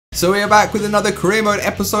So we are back with another career mode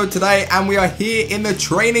episode today, and we are here in the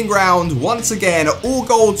training ground once again. All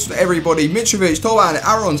golds for everybody. Mitrovic, Toban,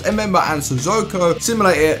 Arons, Mbemba and Sissoko.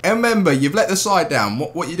 Simulator. Mbemba, you've let the side down.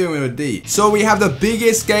 What you doing with a D? So we have the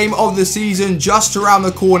biggest game of the season just around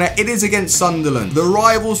the corner. It is against Sunderland, the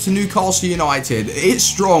rivals to Newcastle United. It's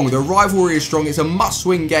strong. The rivalry is strong. It's a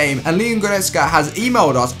must-win game. And Leon Goretzka has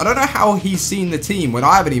emailed us. I don't know how he's seen the team when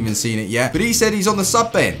I haven't even seen it yet, but he said he's on the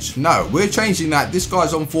sub bench. No, we're changing that. This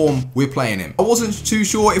guy's on form. We're playing him. I wasn't too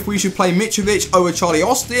sure if we should play Mitrovic over Charlie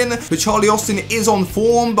Austin, but Charlie Austin is on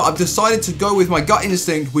form, but I've decided to go with my gut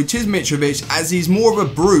instinct, which is Mitrovic, as he's more of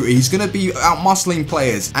a brute. He's going to be out-muscling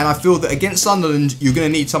players, and I feel that against Sunderland, you're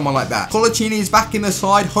going to need someone like that. Colaccini is back in the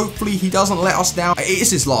side. Hopefully, he doesn't let us down. It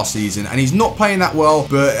is his last season, and he's not playing that well,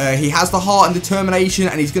 but he has the heart and determination,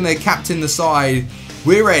 and he's going to captain the side.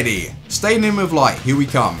 We're ready. Stadium of Light. Here we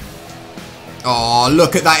come. Oh,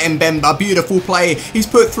 look at that Mbemba. Beautiful play. He's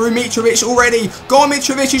put through Mitrovic already. Go on,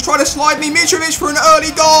 Mitrovic. He's trying to slide me. Mitrovic for an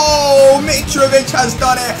early goal. Mitrovic has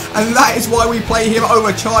done it. And that is why we play him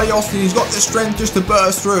over Charlie Austin. He's got the strength just to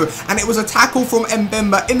burst through. And it was a tackle from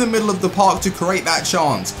Mbemba in the middle of the park to create that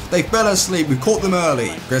chance. They fell asleep. We caught them early.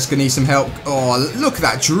 Goretzka needs some help. Oh, look at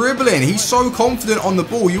that dribbling. He's so confident on the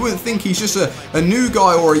ball. You wouldn't think he's just a new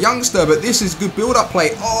guy or a youngster, but this is good build-up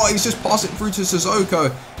play. Oh, he's just passed it through to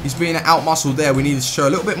Sissoko. He's being out-muscled there. We need to show a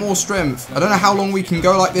little bit more strength. I don't know how long we can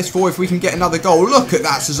go like this for if we can get another goal. Look at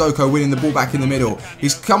that, Sissoko winning the ball back in the middle.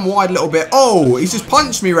 He's come wide a little bit. Oh, he's just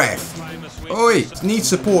punched me, ref. Oi, needs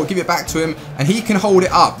support. Give it back to him, and he can hold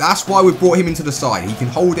it up. That's why we brought him into the side. He can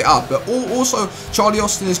hold it up. But also, Charlie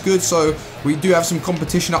Austin is good, so we do have some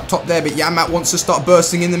competition up top there. But Yamat wants to start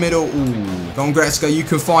bursting in the middle. Ooh, go on, Goretzka. You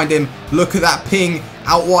can find him. Look at that ping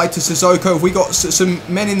out wide to Sissoko. Have we got some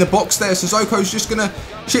men in the box there? Sissoko's just going to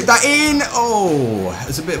chip that in. Oh,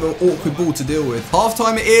 it's a bit of an awkward ball to deal with.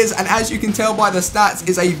 Half-time it is, and as you can tell by the stats,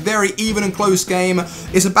 it's a very even and close game.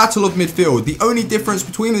 It's a battle of midfield. The only difference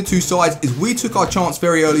between the two sides is we took our chance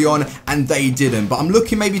very early on, and they didn't. But I'm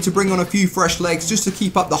looking maybe to bring on a few fresh legs just to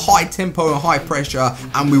keep up the high tempo and high pressure,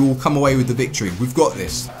 and we will come away with the victory. We've got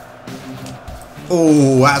this.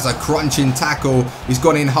 Oh, that's a crunching tackle. He's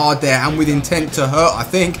gone in hard there and with intent to hurt, I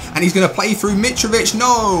think. And he's going to play through Mitrovic.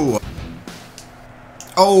 No.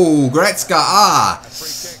 Oh, Goretzka. Ah.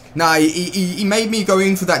 Nah, he made me go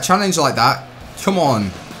in for that challenge like that. Come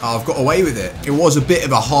on. Oh, I've got away with it. It was a bit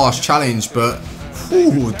of a harsh challenge, but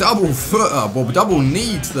ooh, double footer. Well, double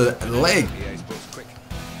knee to the leg.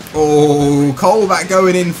 Oh, Colback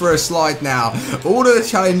going in for a slide now. All of the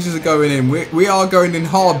challenges are going in. We are going in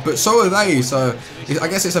hard, but so are they. So I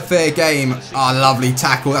guess it's a fair game. Ah, oh, lovely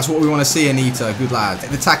tackle. That's what we want to see, Anita. Good lad.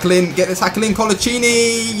 Get the tackle in. Get the tackle in,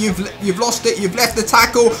 Colaccini. You've lost it. You've left the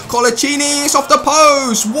tackle. Colaccini. It's off the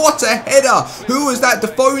post. What a header. Who was that?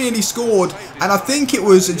 Defoe nearly scored. And I think it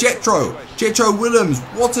was Jetro Willems.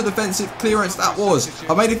 What a defensive clearance that was.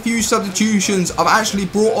 I've made a few substitutions. I've actually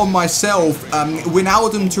brought on myself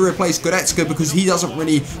Wijnaldum to replace Goretzka because he doesn't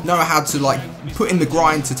really know how to like put in the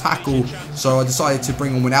grind to tackle. So I decided to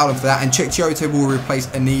bring on Wijnaldum for that. And Chiote will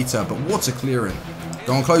replace Anita. But what a clearance.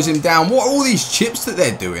 Go on, close him down. What are all these chips that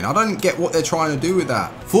they're doing? I don't get what they're trying to do with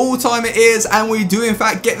that. Full time it is, and we do in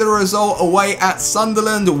fact get the result away at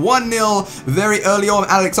Sunderland. 1-0 very early on.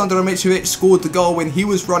 Alexander Mitrovic scored the goal when he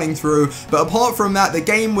was running through. But apart from that, the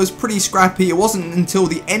game was pretty scrappy. It wasn't until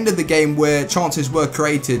the end of the game where chances were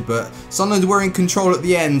created. But Sunderland were in control at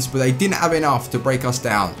the end, but they didn't have enough to break us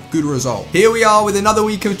down. Good result. Here we are with another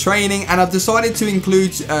week of training, and I've decided to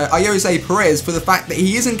include Jose Perez for the fact that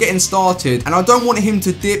he isn't getting started, and I don't want him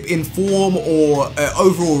to dip in form or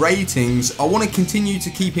overall ratings. I want to continue to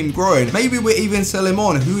keep him growing. Maybe we'll even sell him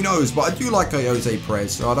on, who knows, but I do like Jose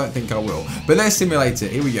Perez, so I don't think I will. But let's simulate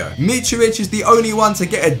it. Here we go. Mitrovic is the only one to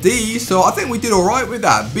get a D, so I think we did alright with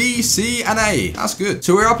that. B, C and A. That's good.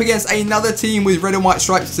 So we're up against another team with red and white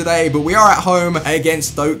stripes today, but we are at home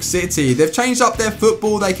against Stoke City. They've changed up their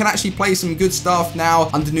football. They can actually play some good stuff now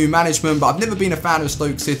under new management, but I've never been a fan of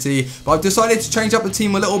Stoke City. But I've decided to change up the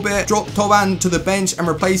team a little bit, drop Toban to the bench and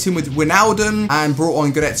replace him with Wijnaldum, and brought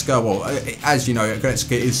on Goretzka. Well, as you know,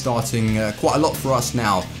 Goretzka is starting quite a lot for us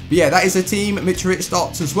now. But yeah, that is the team. Mitrovic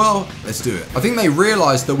starts as well. Let's do it. I think they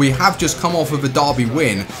realised that we have just come off of a derby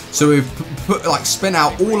win, so we've spent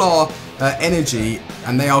out all our energy,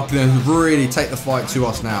 and they are going to really take the fight to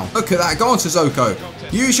us now. Look at that. Go on, Sissoko.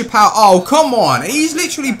 Use your power. Oh, come on. He's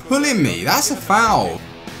literally pulling me. That's a foul.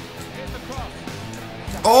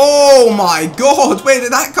 Oh my god, where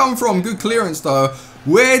did that come from? Good clearance though.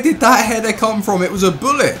 Where did that header come from? It was a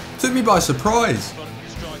bullet. Took me by surprise.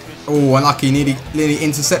 Oh, unlucky, nearly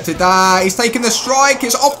intercepted that. He's taking the strike.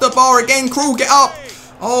 It's off the bar again. Krul, get up.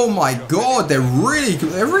 Oh my god, they're really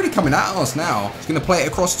coming at us now. He's going to play it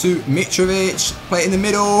across to Mitrovic. Play it in the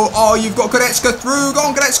middle. Oh, you've got Goretzka through. Go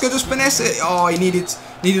on, Goretzka, just finesse it. Oh, he needed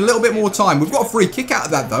a little bit more time. We've got a free kick out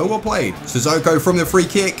of that though. Well played. Sissoko from the free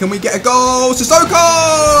kick. Can we get a goal? Sissoko!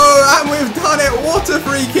 And we've done it. What a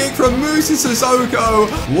free kick from Moussa Sissoko.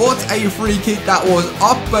 What a free kick that was.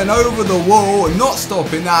 Up and over the wall. Not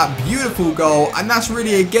stopping that. Beautiful goal. And that's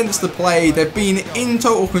really against the play. They've been in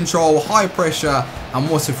total control. High pressure. And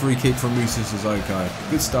what a free kick from Moussa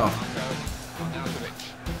Sissoko. Good stuff.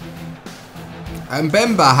 And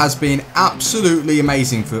Bemba has been absolutely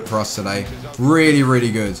amazing for us today. Really,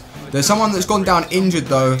 really good. There's someone that's gone down injured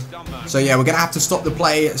though. So yeah, we're going to have to stop the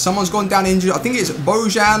play. Someone's gone down injured. I think it's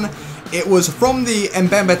Bojan. It was from the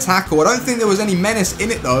Mbemba tackle. I don't think there was any menace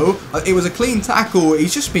in it though. It was a clean tackle.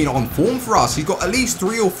 He's just been on form for us. He's got at least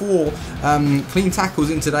 3 or 4 clean tackles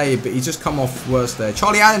in today, but he's just come off worse there.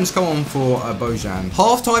 Charlie Adams come on for Bojan.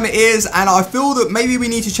 Half time it is, and I feel that maybe we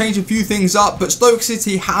need to change a few things up, but Stoke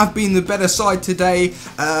City have been the better side today.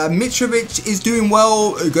 Mitrovic is doing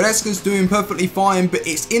well. Goretzka's doing perfectly fine, but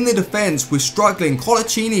it's in the defence. We're struggling.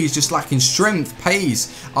 Colaccini is just lacking strength,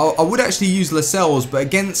 pace. I would actually use Lascelles, but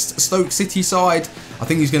against Stoke City side, I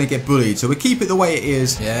think he's going to get bullied. So we keep it the way it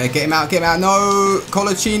is. Yeah, get him out, get him out. No,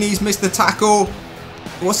 Colaccini's missed the tackle.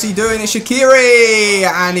 What's he doing? It's Shaqiri,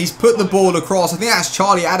 and he's put the ball across. I think that's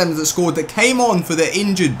Charlie Adams that scored, that came on for the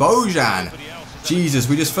injured Bojan. Jesus,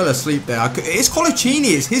 we just fell asleep there. It's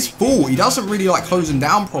Colaccini, it's his fault. He doesn't really like closing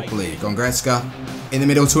down properly. Goretzka in the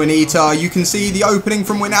middle to Anita. You can see the opening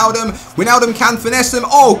from Wijnaldum. Wijnaldum can finesse him.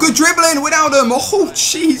 Oh, good dribbling, Wijnaldum. Oh,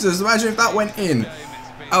 Jesus, imagine if that went in.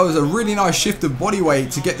 That was a really nice shift of body weight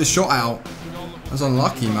to get the shot out. That's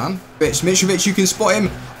unlucky, man. Mitrovic, you can spot him.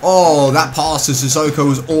 Oh, that pass to Sissoko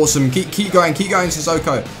was awesome. Keep going,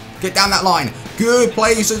 Sissoko. Get down that line. Good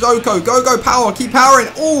play, Sissoko. Go, power. Keep powering.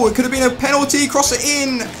 Oh, it could have been a penalty. Cross it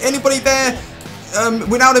in. Anybody there?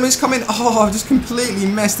 Wijnaldum is coming. Oh, I've just completely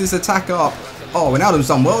messed this attack up. Oh, Wijnaldum's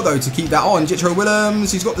done well, though, to keep that on. Jetro Willems,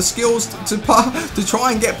 he's got the skills to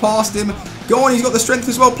try and get past him. Go on, he's got the strength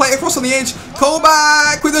as well. Play it across on the edge.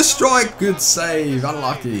 Callback with a strike. Good save.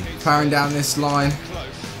 Unlucky. Powering down this line.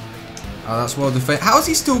 Oh, that's well defended. How has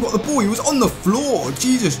he still got the ball? He was on the floor.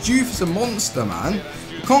 Jesus, Juve is a monster, man.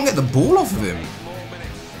 You can't get the ball off of him.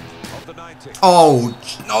 Oh,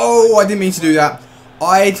 no, I didn't mean to do that.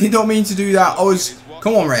 I did not mean to do that.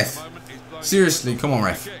 Come on, ref. Seriously, come on,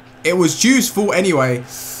 ref. It was Juve's fault anyway.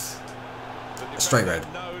 Straight red.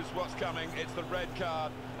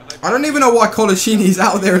 I don't even know why Colaccini's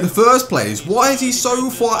out there in the first place. Why is he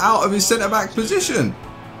so far out of his centre-back position?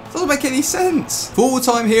 Doesn't make any sense. Full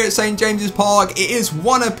time here at St James's Park. It is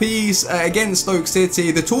 1 apiece against Stoke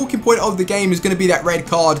City. The talking point of the game is going to be that red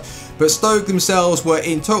card, but Stoke themselves were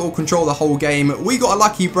in total control the whole game. We got a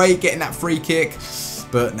lucky break getting that free kick.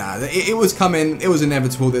 But nah, it was coming. It was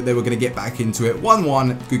inevitable that they were going to get back into it.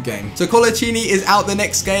 1-1, good game. So Colaccini is out the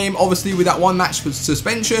next game, obviously with that 1 match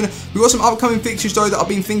suspension. We've got some upcoming fixtures though that I've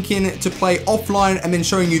been thinking to play offline and then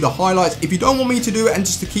showing you the highlights. If you don't want me to do it and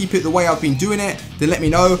just to keep it the way I've been doing it, then let me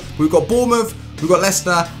know. We've got Bournemouth, we've got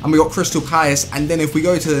Leicester, and we've got Crystal Palace. And then if we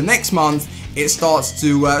go to the next month, it starts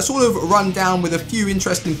to sort of run down with a few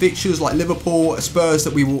interesting fixtures like Liverpool, Spurs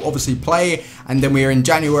that we will obviously play, and then we are in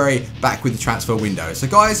January back with the transfer window. So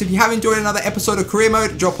guys, if you have enjoyed another episode of Career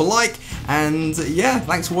Mode, drop a like, and yeah,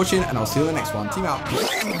 thanks for watching, and I'll see you in the next one. Team out.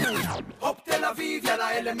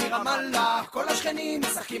 כל השכנים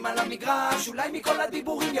משחקים על המגרש, אולי מכל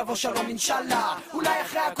הדיבורים יבוא שלום אינשאללה, אולי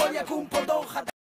אחרי הכל יקום פה דור חדש.